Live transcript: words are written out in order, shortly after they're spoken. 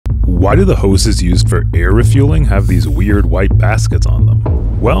Why do the hoses used for air refueling have these weird white baskets on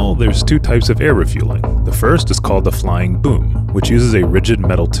them? Well, there's two types of air refueling. The first is called the flying boom, which uses a rigid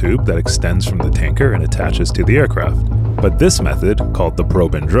metal tube that extends from the tanker and attaches to the aircraft. But this method, called the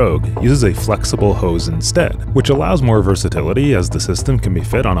probe and drogue, uses a flexible hose instead, which allows more versatility as the system can be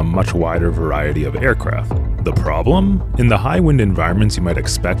fit on a much wider variety of aircraft. The problem? In the high wind environments you might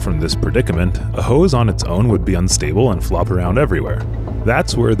expect from this predicament, a hose on its own would be unstable and flop around everywhere.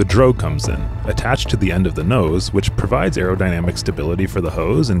 That's where the drogue comes in, attached to the end of the nose, which provides aerodynamic stability for the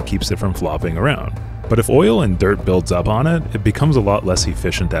hose and keeps it from flopping around. But if oil and dirt builds up on it, it becomes a lot less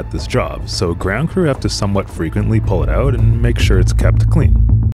efficient at this job, so ground crew have to somewhat frequently pull it out and make sure it's kept clean.